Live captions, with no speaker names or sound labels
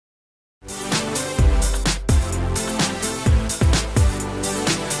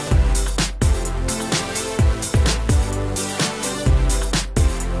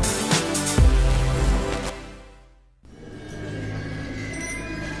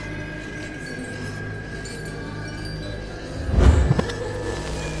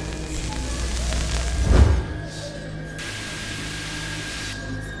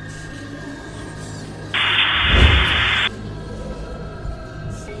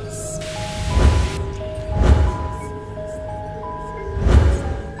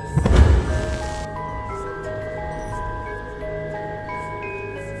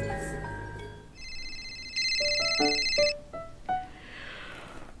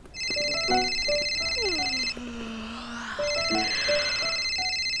What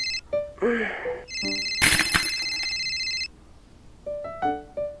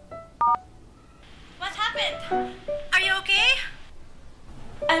happened? Are you okay?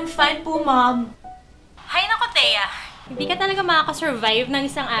 I'm fine po, Mom. Hay nako, Thea. Hindi ka talaga makakasurvive ng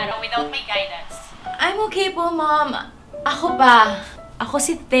isang araw without my guidance. I'm okay po, Mom. Ako ba? Ako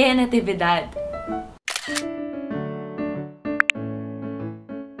si Thea Natividad.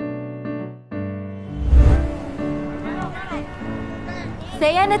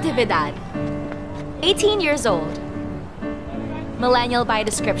 Thea Natividad, 18 years old. Millennial by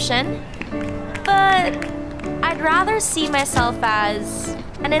description, but I'd rather see myself as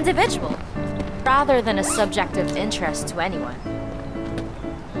an individual rather than a subject of interest to anyone.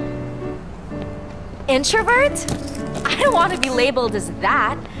 Introvert? I don't want to be labeled as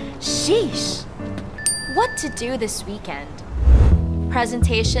that. Sheesh. What to do this weekend?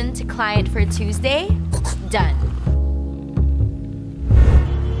 Presentation to client for Tuesday? Done.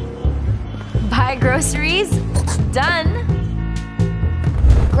 Buy groceries? Done.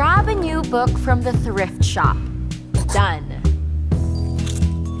 Grab a new book from the thrift shop? Done.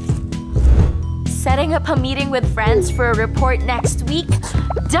 Setting up a meeting with friends for a report next week?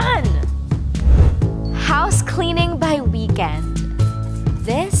 Done. House cleaning by weekend.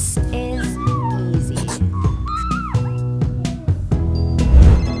 This is easy.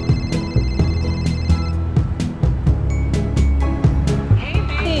 Hey,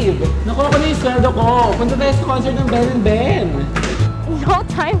 babe! Nakuha ko na yung sweldo ko. Punta tayo sa concert ng Ben and Ben. No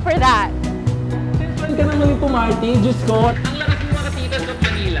time for that. Saan ka naman yung pumarty? Diyos ko. Ang lakas ng mga katitas of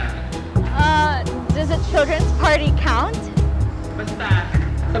Manila. Does a children's party count? Basta,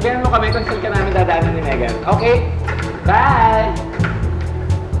 sabihan mo kami kung saan ka namin dadaanan ni Megan. Okay? Bye!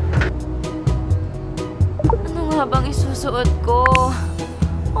 Ano nga bang isusuot ko?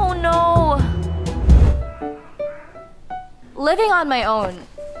 Oh no! Living on my own,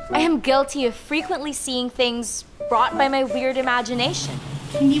 I am guilty of frequently seeing things brought by my weird imagination.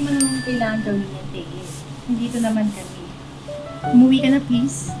 Hindi mo naman kailangan gawin yan, Thea. Nandito naman kami. Umuwi ka na,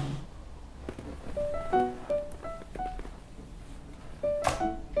 please.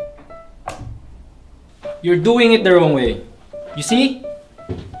 You're doing it the wrong way. You see?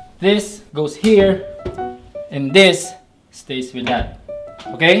 This goes here, and this stays with that.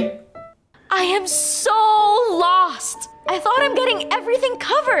 Okay? I am so lost! I thought I'm getting everything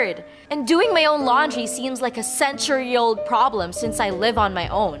covered! And doing my own laundry seems like a century-old problem since I live on my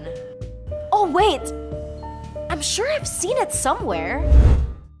own. Oh wait! I'm sure I've seen it somewhere.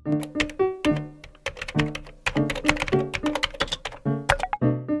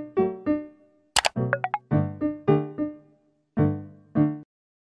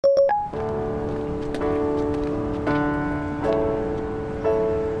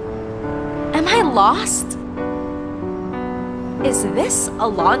 Am I lost? Is this a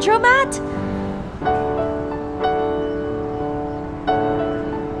laundromat?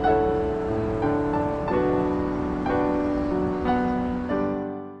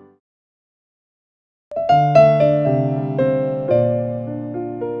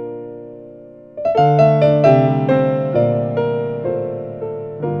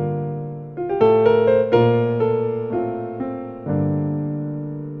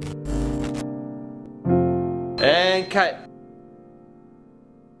 And cut.